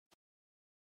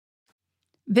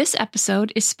This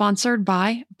episode is sponsored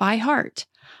by ByHeart.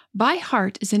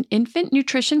 ByHeart is an infant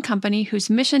nutrition company whose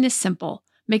mission is simple: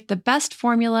 make the best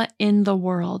formula in the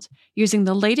world. Using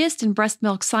the latest in breast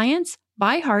milk science,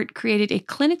 ByHeart created a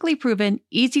clinically proven,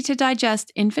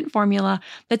 easy-to-digest infant formula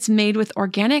that's made with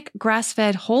organic,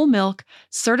 grass-fed whole milk,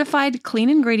 certified clean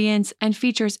ingredients, and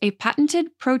features a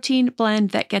patented protein blend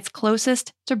that gets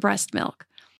closest to breast milk.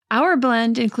 Our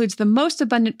blend includes the most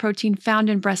abundant protein found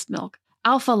in breast milk,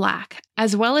 alpha-lac,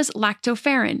 as well as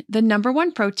lactoferrin, the number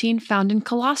one protein found in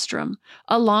colostrum,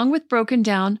 along with broken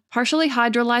down, partially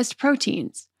hydrolyzed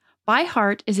proteins.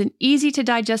 ByHeart is an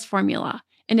easy-to-digest formula.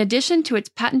 In addition to its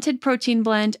patented protein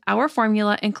blend, our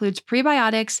formula includes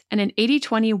prebiotics and an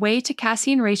 80-20 whey to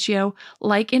casein ratio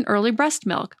like in early breast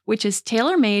milk, which is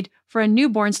tailor-made for a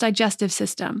newborn's digestive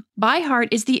system. ByHeart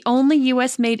is the only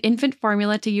U.S.-made infant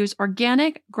formula to use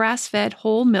organic, grass-fed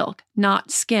whole milk, not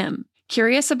skim.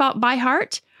 Curious about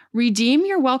ByHeart? Redeem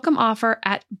your welcome offer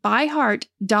at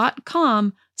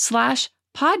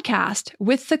byheart.com/podcast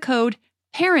with the code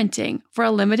PARENTING for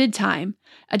a limited time.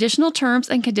 Additional terms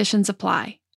and conditions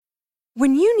apply.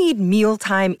 When you need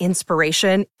mealtime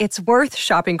inspiration, it's worth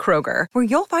shopping Kroger, where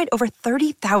you'll find over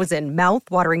 30,000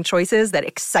 mouth-watering choices that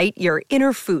excite your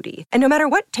inner foodie. And no matter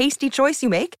what tasty choice you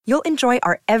make, you'll enjoy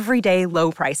our everyday low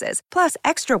prices, plus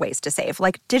extra ways to save,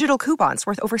 like digital coupons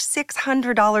worth over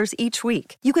 $600 each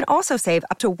week. You can also save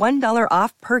up to $1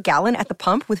 off per gallon at the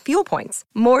pump with fuel points.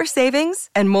 More savings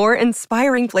and more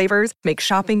inspiring flavors make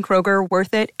shopping Kroger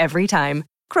worth it every time.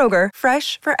 Kroger,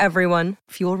 fresh for everyone.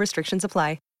 Fuel restrictions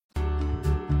apply.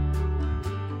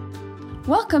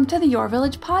 Welcome to the Your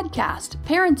Village podcast,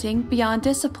 Parenting Beyond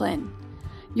Discipline.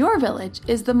 Your Village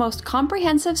is the most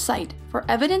comprehensive site for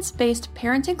evidence-based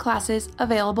parenting classes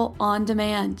available on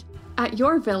demand at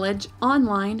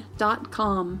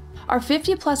yourvillageonline.com. Our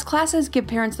 50-plus classes give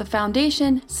parents the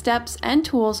foundation, steps, and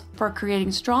tools for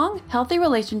creating strong, healthy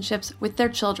relationships with their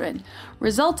children,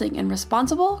 resulting in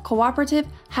responsible, cooperative,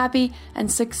 happy,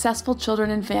 and successful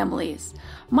children and families.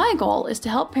 My goal is to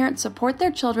help parents support their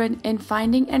children in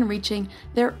finding and reaching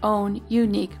their own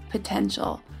unique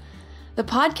potential. The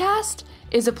podcast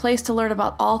is a place to learn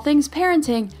about all things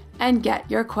parenting and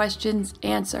get your questions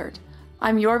answered.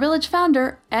 I'm Your Village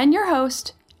founder and your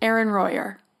host, Erin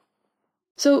Royer.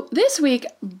 So this week,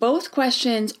 both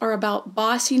questions are about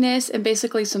bossiness and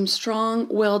basically some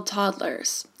strong-willed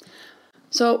toddlers.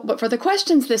 But for the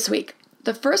questions this week,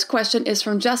 the first question is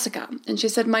from Jessica, and she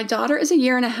said, my daughter is 1.5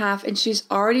 years and she's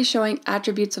already showing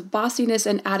attributes of bossiness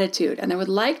and attitude, and I would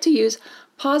like to use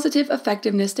positive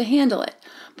effectiveness to handle it.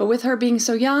 But with her being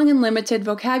so young and limited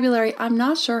vocabulary, I'm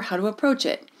not sure how to approach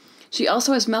it. She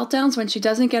also has meltdowns when she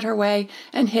doesn't get her way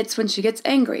and hits when she gets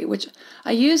angry, which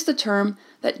I use the term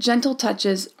that gentle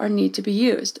touches need to be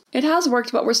used. It has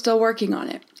worked, but we're still working on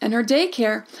it. And her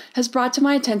daycare has brought to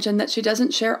my attention that she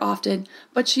doesn't share often,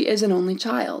 but she is an only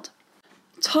child.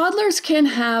 Toddlers can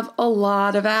have a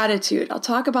lot of attitude. I'll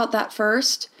talk about that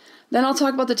first. Then I'll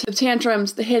talk about the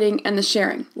tantrums, the hitting, and the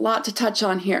sharing. A lot to touch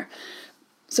on here.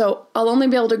 So I'll only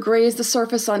be able to graze the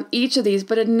surface on each of these,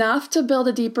 but enough to build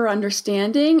a deeper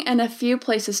understanding and a few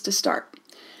places to start.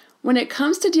 When it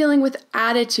comes to dealing with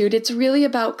attitude, it's really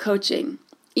about coaching.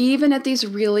 Even at these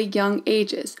really young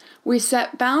ages, we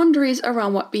set boundaries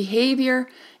around what behavior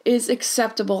is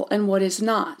acceptable and what is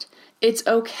not. It's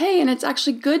okay, and it's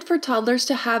actually good for toddlers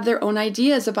to have their own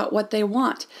ideas about what they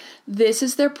want. This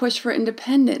is their push for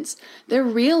independence. They're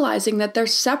realizing that they're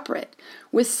separate,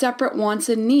 with separate wants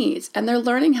and needs, and they're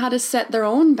learning how to set their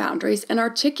own boundaries and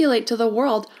articulate to the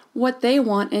world what they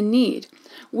want and need.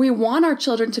 We want our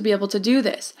children to be able to do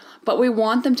this, but we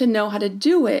want them to know how to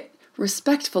do it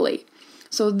respectfully.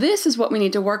 So this is what we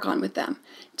need to work on with them,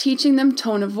 teaching them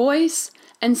tone of voice,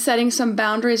 and setting some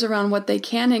boundaries around what they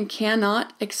can and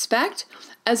cannot expect,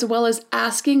 as well as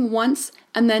asking once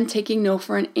and then taking no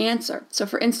for an answer. So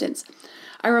for instance,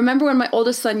 I remember when my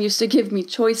oldest son used to give me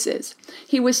choices.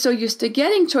 He was so used to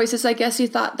getting choices, I guess he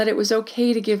thought that it was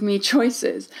okay to give me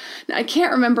choices. Now, I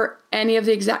can't remember any of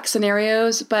the exact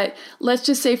scenarios, but let's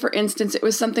just say, for instance, it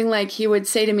was something like he would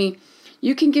say to me,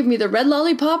 "You can give me the red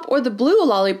lollipop or the blue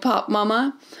lollipop,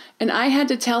 Mama." And I had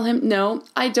to tell him, no,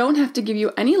 I don't have to give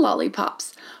you any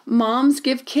lollipops. Moms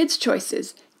give kids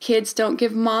choices. Kids don't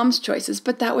give moms choices,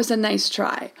 but that was a nice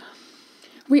try.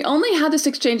 We only had this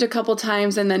exchange a couple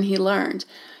times and then he learned.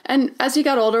 And as he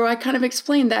got older, I kind of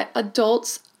explained that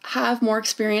adults have more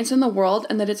experience in the world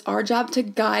and that it's our job to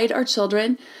guide our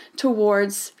children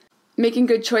towards making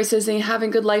good choices and having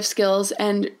good life skills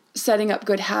and setting up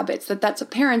good habits, that's a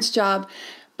parent's job.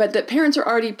 But that parents are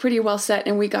already pretty well set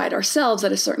and we guide ourselves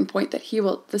at a certain point that he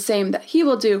will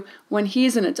do when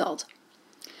he's an adult.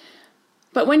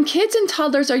 But when kids and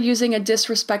toddlers are using a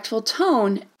disrespectful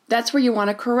tone, that's where you want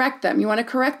to correct them. You want to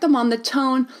correct them on the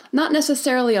tone, not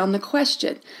necessarily on the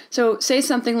question. So say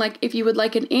something like, if you would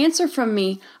like an answer from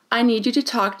me, I need you to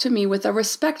talk to me with a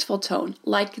respectful tone,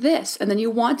 like this. And then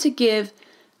you want to give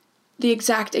the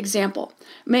exact example.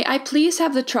 May I please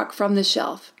have the truck from the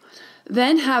shelf?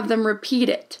 Then have them repeat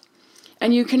it.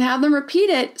 And you can have them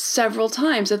repeat it several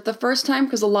times. If the first time,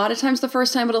 because a lot of times the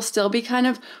first time it'll still be kind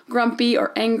of grumpy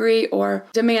or angry or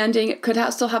demanding. It could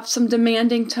still have some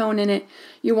demanding tone in it.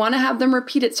 You want to have them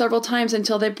repeat it several times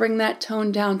until they bring that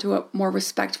tone down to a more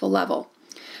respectful level.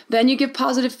 Then you give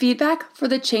positive feedback for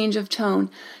the change of tone.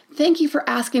 Thank you for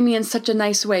asking me in such a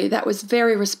nice way. That was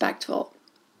very respectful.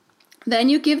 Then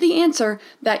you give the answer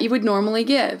that you would normally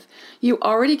give. You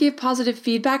already gave positive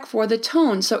feedback for the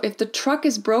tone. So if the truck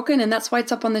is broken and that's why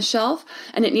it's up on the shelf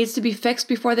and it needs to be fixed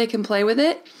before they can play with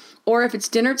it, or if it's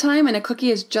dinner time and a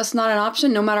cookie is just not an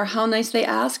option, no matter how nice they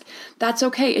ask, that's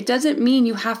okay. It doesn't mean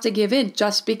you have to give in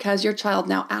just because your child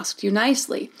now asked you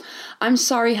nicely. I'm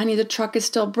sorry, honey, the truck is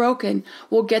still broken.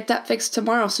 We'll get that fixed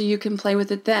tomorrow so you can play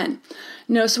with it then.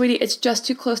 No, sweetie, it's just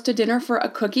too close to dinner for a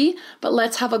cookie, but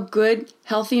let's have a good,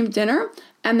 healthy dinner,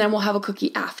 and then we'll have a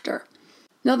cookie after.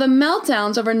 Now, the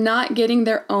meltdowns over not getting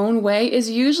their own way is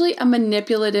usually a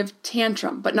manipulative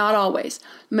tantrum, but not always.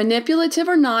 Manipulative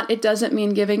or not, it doesn't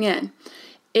mean giving in.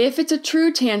 If it's a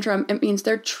true tantrum, it means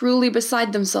they're truly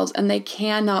beside themselves and they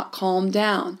cannot calm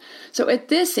down. So at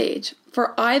this age,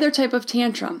 for either type of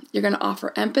tantrum, you're going to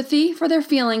offer empathy for their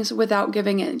feelings without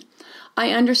giving in. I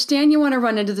understand you want to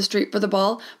run into the street for the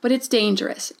ball, but it's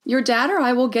dangerous. Your dad or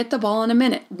I will get the ball in a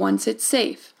minute once it's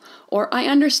safe. Or, I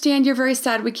understand you're very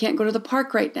sad we can't go to the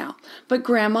park right now, but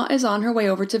grandma is on her way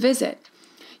over to visit.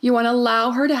 You want to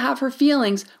allow her to have her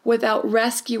feelings without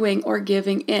rescuing or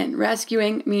giving in.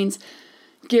 Rescuing means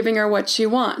giving her what she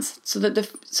wants so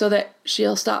that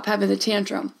she'll stop having the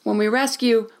tantrum. When we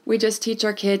rescue, we just teach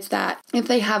our kids that if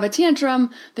they have a tantrum,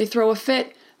 they throw a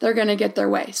fit, they're going to get their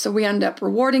way. So we end up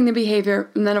rewarding the behavior,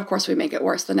 and then of course we make it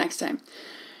worse the next time.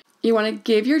 You want to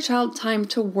give your child time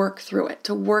to work through it,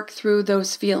 to work through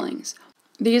those feelings.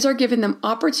 These are giving them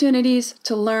opportunities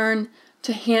to learn,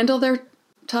 to handle their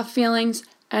tough feelings,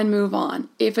 and move on.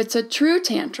 If it's a true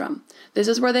tantrum, this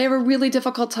is where they have a really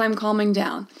difficult time calming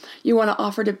down. You want to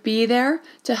offer to be there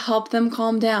to help them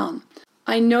calm down.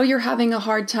 I know you're having a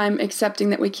hard time accepting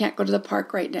that we can't go to the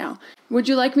park right now. Would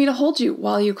you like me to hold you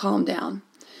while you calm down?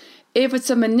 If it's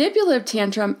a manipulative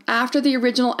tantrum, after the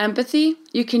original empathy,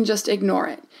 you can just ignore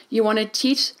it. You want to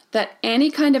teach that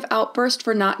any kind of outburst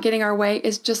for not getting our way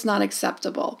is just not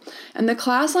acceptable. And the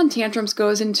class on tantrums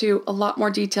goes into a lot more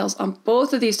details on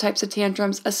both of these types of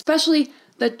tantrums, especially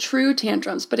the true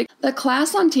tantrums. But the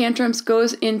class on tantrums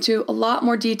goes into a lot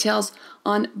more details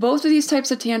on both of these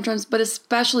types of tantrums, but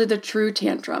especially the true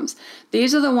tantrums.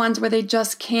 These are the ones where they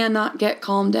just cannot get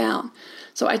calmed down.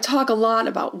 So I talk a lot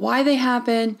about why they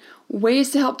happen,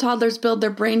 ways to help toddlers build their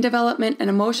brain development and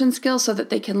emotion skills so that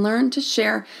they can learn to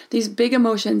share these big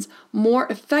emotions more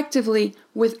effectively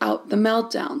without the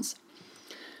meltdowns.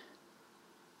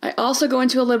 I also go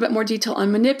into a little bit more detail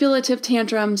on manipulative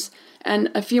tantrums and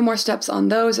a few more steps on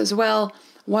those as well,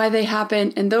 why they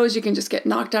happen, and those you can just get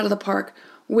knocked out of the park.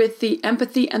 With the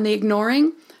empathy and the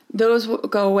ignoring, those will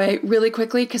go away really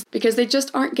quickly because they just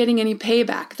aren't getting any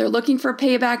payback. They're looking for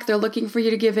payback. They're looking for you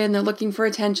to give in. They're looking for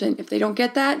attention. If they don't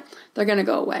get that, they're going to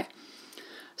go away.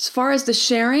 As far as the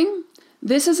sharing,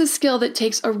 this is a skill that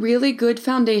takes a really good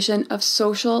foundation of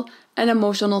social and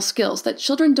emotional skills that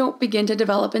children don't begin to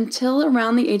develop until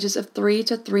around the ages of 3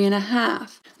 to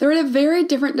 3.5. They're at a very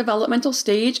different developmental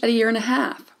stage at 1.5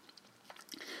 years.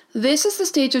 This is the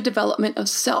stage of development of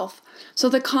self. So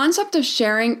the concept of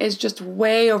sharing is just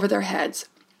way over their heads.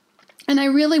 And I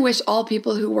really wish all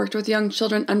people who worked with young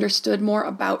children understood more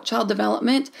about child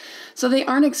development so they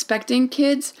aren't expecting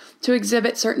kids to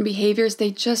exhibit certain behaviors they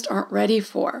just aren't ready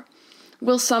for.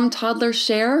 Will some toddlers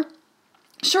share?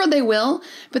 Sure, they will,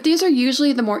 but these are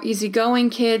usually the more easygoing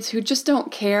kids who just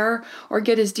don't care or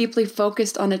get as deeply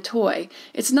focused on a toy.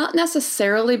 It's not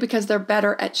necessarily because they're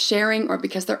better at sharing or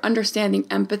because they're understanding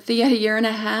empathy at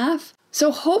 1.5 years. So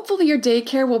hopefully your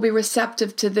daycare will be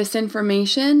receptive to this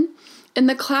information. In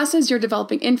the classes you're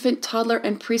developing infant, toddler,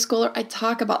 and preschooler, I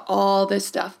talk about all this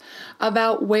stuff,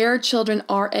 about where children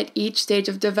are at each stage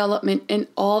of development in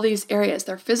all these areas,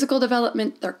 their physical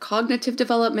development, their cognitive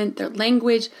development, their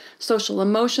language, social,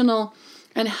 emotional,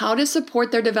 and how to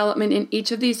support their development in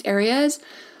each of these areas,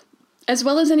 as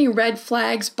well as any red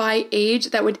flags by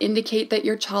age that would indicate that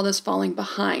your child is falling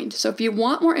behind. So if you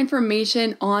want more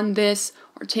information on this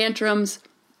or tantrums,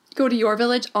 go to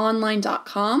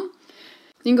yourvillageonline.com.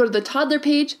 You can go to the toddler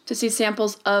page to see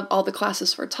samples of all the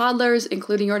classes for toddlers,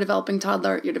 including your developing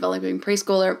toddler, your developing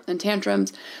preschooler, and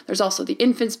tantrums. There's also the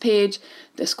infants page,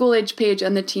 the school age page,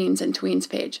 and the teens and tweens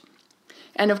page.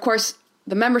 And of course,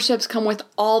 the memberships come with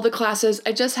all the classes.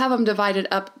 I just have them divided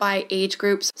up by age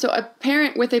groups. So a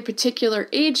parent with a particular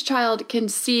age child can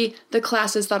see the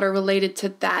classes that are related to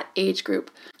that age group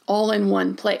all in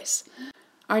one place.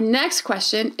 Our next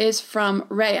question is from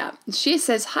Rhea. She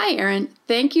says, "Hi, Erin.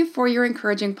 Thank you for your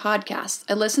encouraging podcasts.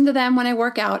 I listen to them when I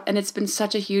work out, and it's been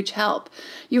such a huge help.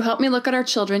 You help me look at our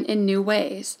children in new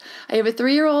ways. I have a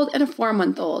 3-year-old and a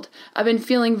 4-month-old. I've been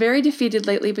feeling very defeated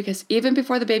lately because even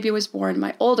before the baby was born,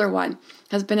 my older one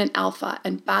has been an alpha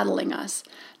and battling us.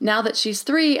 Now that she's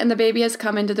 3 and the baby has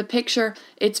come into the picture,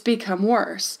 it's become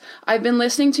worse. I've been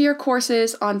listening to your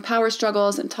courses on power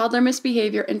struggles and toddler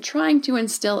misbehavior and trying to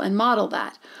instill and model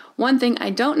that. One thing I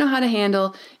don't know how to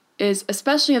handle is,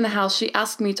 especially in the house, she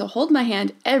asks me to hold my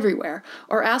hand everywhere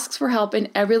or asks for help in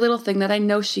every little thing that I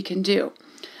know she can do.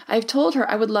 I've told her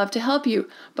I would love to help you,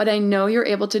 but I know you're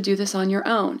able to do this on your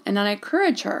own, and I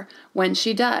encourage her when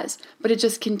she does, but it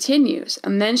just continues,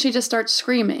 and then she just starts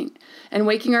screaming and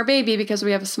waking our baby because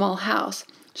we have a small house.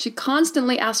 She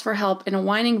constantly asks for help in a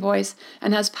whining voice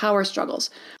and has power struggles,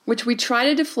 which we try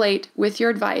to deflate with your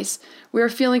advice. We are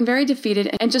feeling very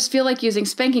defeated and just feel like using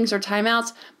spankings or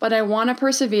timeouts, but I want to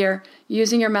persevere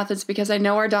using your methods because I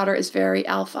know our daughter is very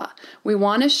alpha. We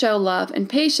want to show love and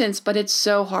patience, but it's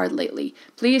so hard lately.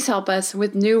 Please help us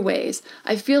with new ways.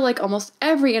 I feel like almost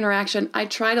every interaction I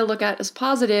try to look at as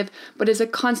positive, but is a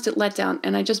constant letdown,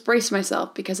 and I just brace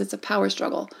myself because it's a power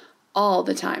struggle all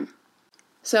the time."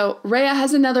 So Rhea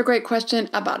has another great question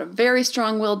about a very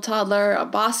strong-willed toddler, a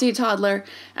bossy toddler,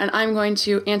 and I'm going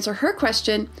to answer her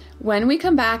question when we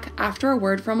come back after a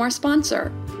word from our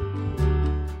sponsor.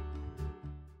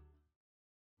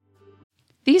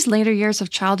 These later years of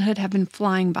childhood have been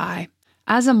flying by.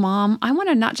 As a mom, I want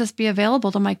to not just be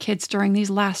available to my kids during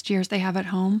these last years they have at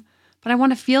home, but I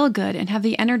want to feel good and have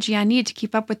the energy I need to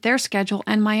keep up with their schedule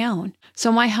and my own.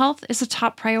 So my health is a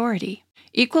top priority.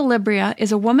 Equilibria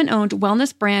is a woman-owned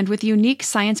wellness brand with unique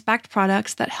science-backed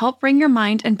products that help bring your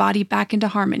mind and body back into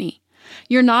harmony.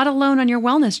 You're not alone on your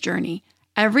wellness journey.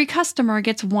 Every customer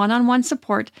gets one-on-one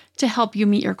support to help you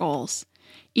meet your goals.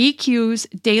 EQ's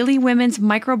Daily Women's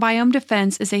Microbiome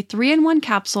Defense is a 3-in-1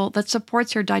 capsule that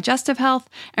supports your digestive health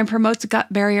and promotes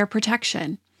gut barrier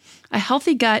protection. A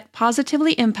healthy gut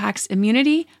positively impacts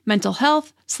immunity, mental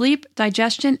health, sleep,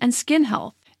 digestion, and skin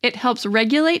health. It helps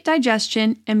regulate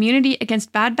digestion, immunity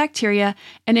against bad bacteria,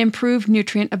 and improve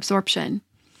nutrient absorption.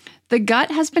 The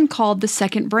gut has been called the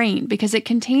second brain because it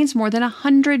contains more than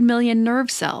 100 million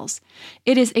nerve cells.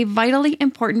 It is a vitally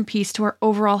important piece to our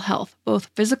overall health,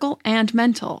 both physical and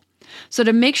mental. So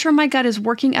to make sure my gut is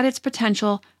working at its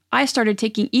potential, I started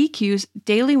taking EQ's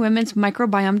Daily Women's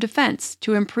Microbiome Defense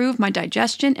to improve my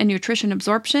digestion and nutrition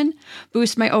absorption,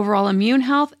 boost my overall immune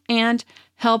health, and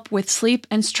help with sleep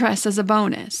and stress as a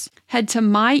bonus. Head to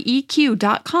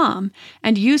myeq.com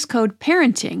and use code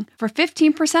PARENTING for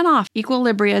 15% off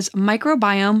Equilibria's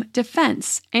Microbiome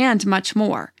Defense and much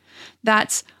more.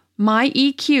 That's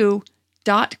myeq.com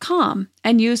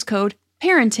and use code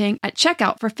PARENTING at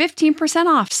checkout for 15%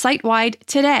 off site-wide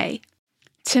today.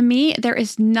 To me, there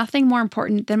is nothing more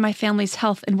important than my family's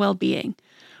health and well-being.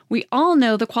 We all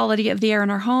know the quality of the air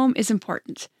in our home is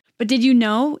important. But did you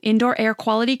know indoor air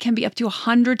quality can be up to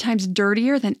 100 times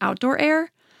dirtier than outdoor air?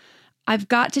 I've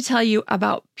got to tell you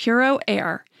about Puro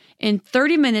Air. In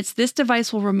 30 minutes, this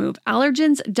device will remove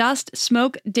allergens, dust,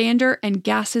 smoke, dander, and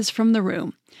gases from the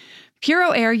room. Puro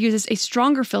Air uses a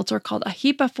stronger filter called a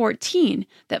HEPA 14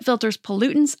 that filters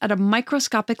pollutants at a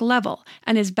microscopic level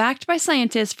and is backed by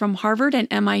scientists from Harvard and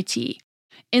MIT.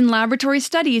 In laboratory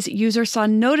studies, users saw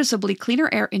noticeably cleaner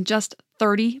air in just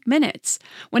 30 minutes.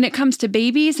 When it comes to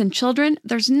babies and children,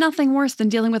 there's nothing worse than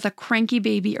dealing with a cranky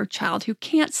baby or child who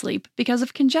can't sleep because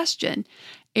of congestion.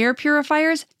 Air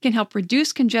purifiers can help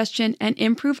reduce congestion and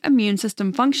improve immune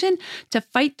system function to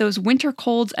fight those winter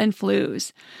colds and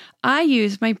flus. I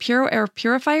use my Puro Air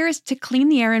purifiers to clean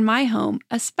the air in my home,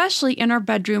 especially in our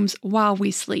bedrooms while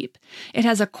we sleep. It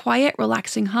has a quiet,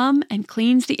 relaxing hum and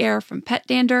cleans the air from pet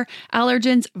dander,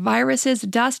 allergens, viruses,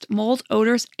 dust, mold,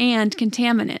 odors, and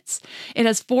contaminants. It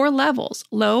has 4 levels: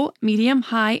 low, medium,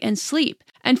 high, and sleep,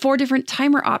 and 4 different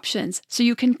timer options so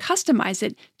you can customize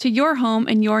it to your home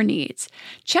and your needs.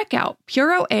 Check out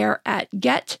Puro Air at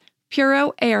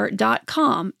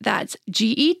getpuroair.com. That's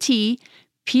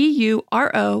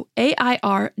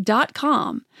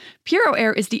GETPUROAIR.com. Puro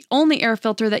Air is the only air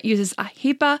filter that uses a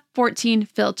HEPA 14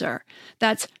 filter.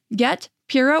 That's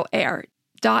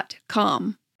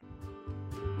getpuroair.com.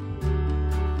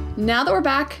 Now that we're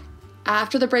back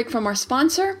after the break from our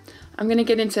sponsor, I'm going to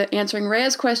get into answering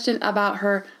Rhea's question about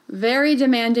her very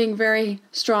demanding, very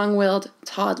strong-willed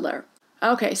toddler.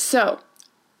 Okay, so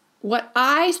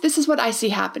this is what I see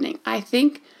happening. I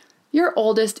think your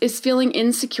oldest is feeling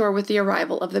insecure with the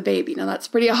arrival of the baby. Now that's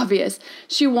pretty obvious.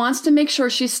 She wants to make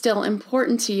sure she's still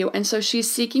important to you, and so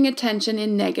she's seeking attention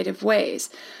in negative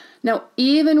ways. Now,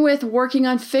 even with working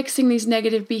on fixing these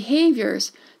negative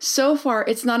behaviors, so far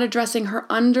it's not addressing her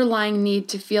underlying need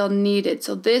to feel needed.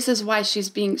 So this is why she's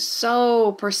being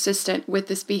so persistent with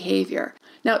this behavior.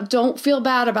 Now, don't feel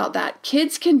bad about that.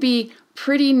 Kids can be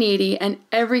pretty needy, and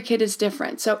every kid is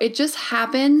different. So it just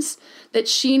happens that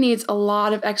she needs a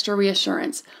lot of extra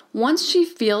reassurance. Once she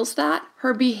feels that,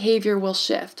 her behavior will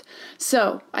shift.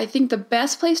 So I think the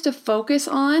best place to focus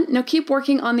on, now keep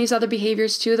working on these other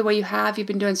behaviors too, the way you have. You've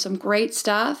been doing some great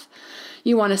stuff.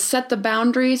 You want to set the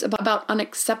boundaries about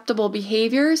unacceptable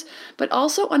behaviors, but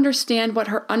also understand what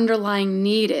her underlying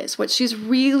need is. What she's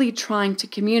really trying to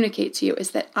communicate to you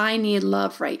is that I need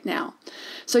love right now.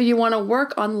 So you want to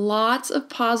work on lots of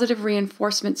positive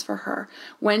reinforcements for her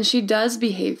when she does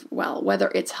behave well,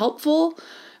 whether it's helpful,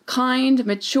 kind,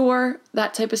 mature,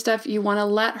 that type of stuff. You want to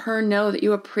let her know that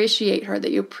you appreciate her,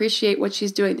 that you appreciate what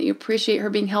she's doing, that you appreciate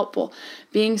her being helpful,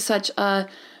 being such a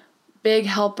big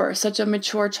helper, such a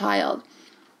mature child.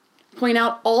 Point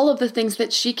out all of the things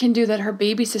that she can do that her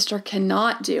baby sister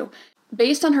cannot do.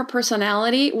 Based on her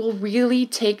personality, will really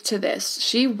take to this.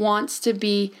 She wants to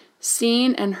be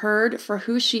seen and heard for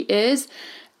who she is,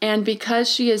 and because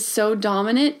she is so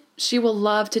dominant, she will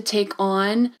love to take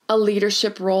on a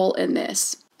leadership role in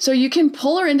this. So you can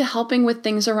pull her into helping with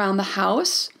things around the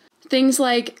house. Things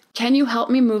like, can you help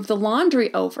me move the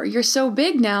laundry over? You're so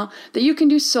big now that you can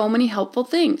do so many helpful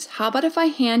things. How about if I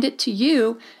hand it to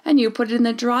you and you put it in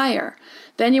the dryer?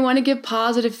 Then you want to give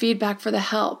positive feedback for the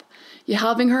help. You're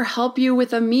having her help you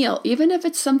with a meal, even if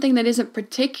it's something that isn't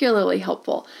particularly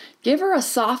helpful. Give her a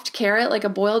soft carrot, like a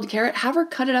boiled carrot. Have her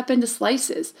cut it up into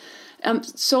slices.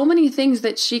 So many things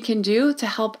that she can do to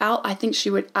help out. I think she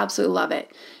would absolutely love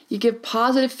it. You give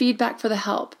positive feedback for the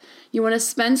help. You want to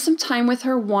spend some time with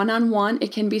her one-on-one.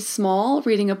 It can be small,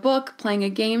 reading a book, playing a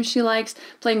game she likes,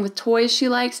 playing with toys she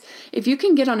likes. If you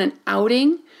can get on an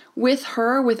outing with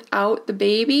her without the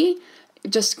baby,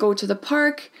 just go to the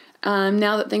park.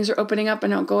 Now that things are opening up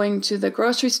and going to the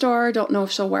grocery store, don't know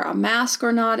if she'll wear a mask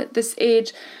or not at this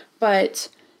age, but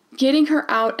getting her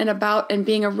out and about and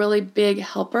being a really big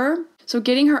helper. So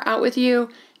getting her out with you,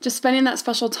 just spending that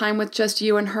special time with just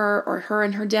you and her or her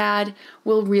and her dad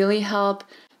will really help.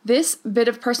 This bit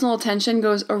of personal attention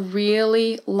goes a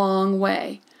really long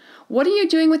way. What are you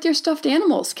doing with your stuffed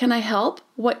animals? Can I help?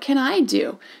 What can I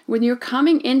do? When you're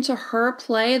coming into her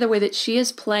play the way that she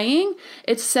is playing,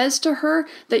 it says to her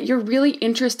that you're really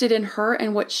interested in her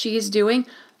and what she's doing.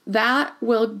 That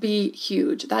will be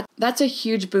huge. That's a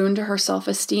huge boon to her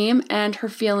self-esteem and her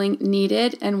feeling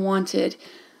needed and wanted.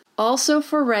 Also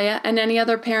for Rhea and any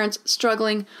other parents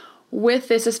struggling with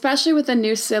this, especially with a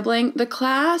new sibling, the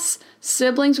class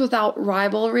Siblings Without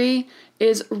Rivalry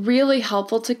is really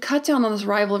helpful to cut down on this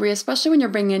rivalry, especially when you're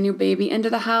bringing a new baby into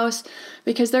the house,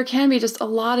 because there can be just a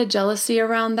lot of jealousy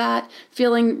around that,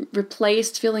 feeling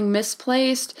replaced, feeling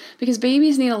misplaced, because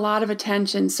babies need a lot of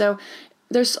attention. So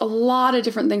there's a lot of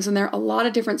different things in there, a lot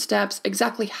of different steps,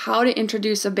 exactly how to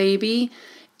introduce a baby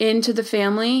into the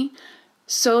family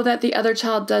so that the other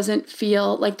child doesn't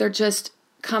feel like they're just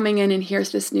coming in and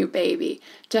here's this new baby,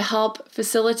 to help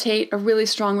facilitate a really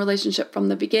strong relationship from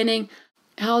the beginning,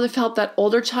 how to help that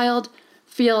older child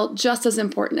feel just as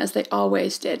important as they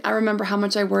always did. I remember how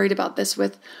much I worried about this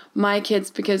with my kids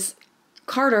because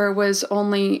Carter was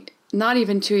only not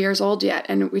even 2 years old yet,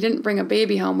 and we didn't bring a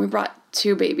baby home. We brought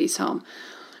 2 babies home.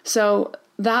 So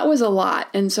that was a lot.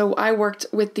 And so I worked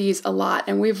with these a lot,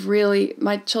 and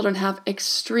my children have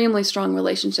extremely strong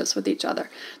relationships with each other.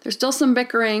 There's still some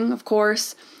bickering, of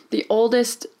course. The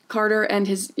oldest, Carter, and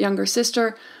his younger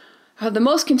sister have the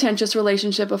most contentious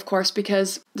relationship, of course,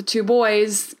 because the 2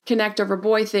 boys connect over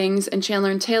boy things, and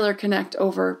Chandler and Taylor connect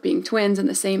over being twins and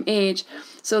the same age.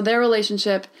 So their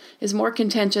relationship is more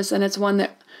contentious, and it's one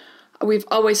that we've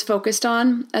always focused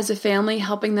on as a family,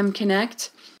 helping them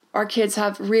connect. Our kids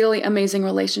have really amazing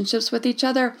relationships with each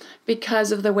other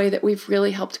because of the way that we've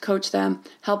really helped coach them,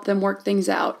 help them work things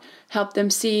out, help them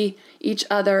see each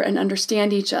other and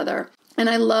understand each other. And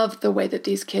I love the way that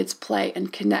these kids play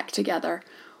and connect together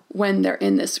when they're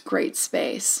in this great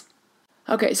space.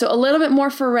 Okay, so a little bit more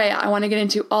for Rhea I want to get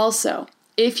into also.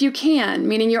 If you can,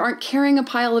 meaning you aren't carrying a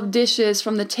pile of dishes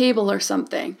from the table or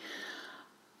something.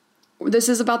 This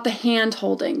is about the hand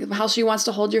holding, how she wants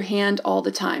to hold your hand all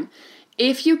the time.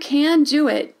 If you can do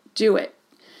it, do it.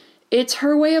 It's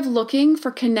her way of looking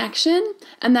for connection,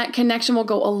 and that connection will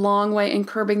go a long way in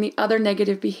curbing the other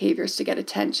negative behaviors to get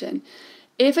attention.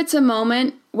 If it's a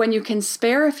moment when you can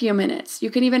spare a few minutes, you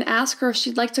can even ask her if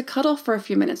she'd like to cuddle for a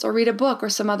few minutes or read a book or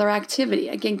some other activity.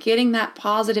 Again, getting that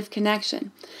positive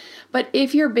connection. But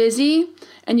if you're busy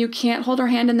and you can't hold her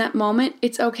hand in that moment,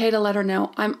 it's okay to let her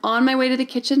know, I'm on my way to the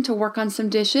kitchen to work on some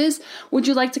dishes. Would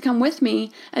you like to come with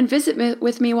me and visit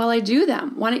with me while I do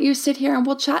them? Why don't you sit here and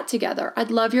we'll chat together?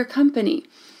 I'd love your company.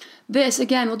 This,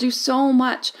 again, will do so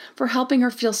much for helping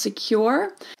her feel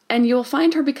secure, and you'll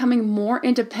find her becoming more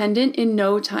independent in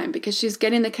no time because she's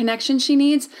getting the connection she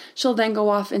needs. She'll then go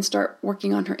off and start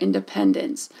working on her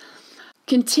independence.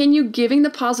 Continue giving the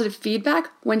positive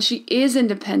feedback when she is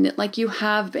independent, like you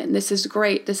have been. This is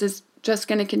great. This is just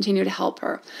going to continue to help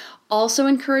her. Also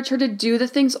encourage her to do the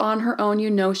things on her own you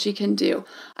know she can do.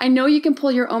 I know you can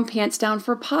pull your own pants down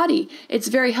for potty. It's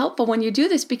very helpful when you do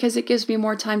this because it gives me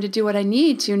more time to do what I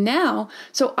need to now,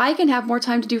 so I can have more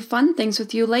time to do fun things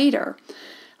with you later.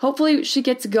 Hopefully she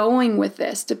gets going with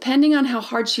this. Depending on how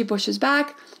hard she pushes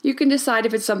back, you can decide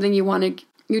if it's something you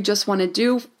just want to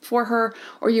do for her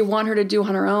or you want her to do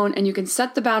on her own, and you can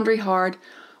set the boundary hard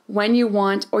when you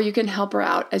want, or you can help her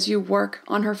out as you work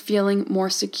on her feeling more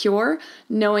secure,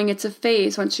 knowing it's a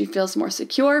phase once she feels more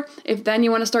secure. If then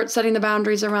you want to start setting the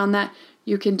boundaries around that,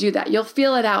 you can do that. You'll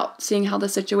feel it out, seeing how the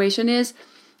situation is,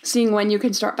 seeing when you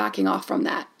can start backing off from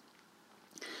that.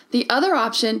 The other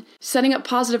option, setting up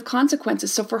positive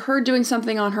consequences. So for her doing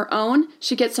something on her own,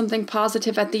 she gets something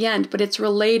positive at the end, but it's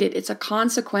related. It's a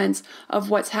consequence of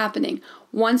what's happening.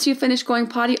 Once you finish going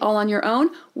potty all on your own,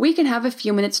 we can have a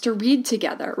few minutes to read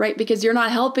together, right? Because you're not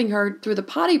helping her through the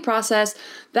potty process.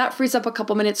 That frees up a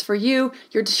couple minutes for you.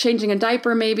 You're changing a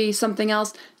diaper, maybe something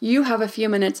else. You have a few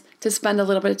minutes to spend a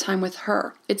little bit of time with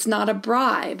her. It's not a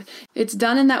bribe. It's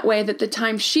done in that way that the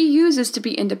time she uses to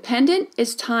be independent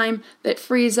is time that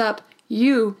frees up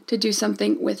you to do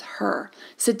something with her.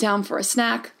 Sit down for a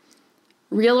snack,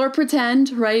 real or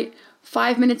pretend, right?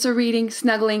 5 minutes of reading,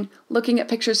 snuggling, looking at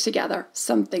pictures together,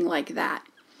 something like that.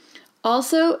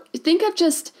 Also, think of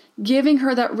just giving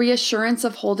her that reassurance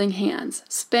of holding hands.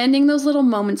 Spending those little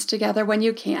moments together when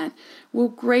you can will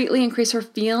greatly increase her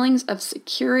feelings of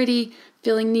security,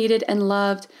 feeling needed and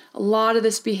loved. A lot of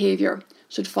this behavior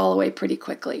should fall away pretty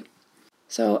quickly.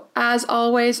 So as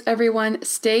always, everyone,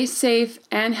 stay safe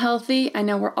and healthy. I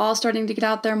know we're all starting to get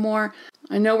out there more.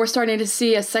 I know we're starting to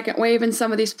see a second wave in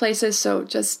some of these places, so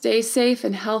just stay safe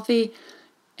and healthy.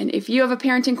 And if you have a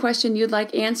parenting question you'd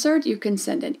like answered, you can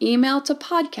send an email to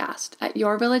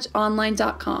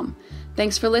podcast@yourvillageonline.com.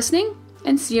 Thanks for listening,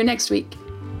 and see you next week.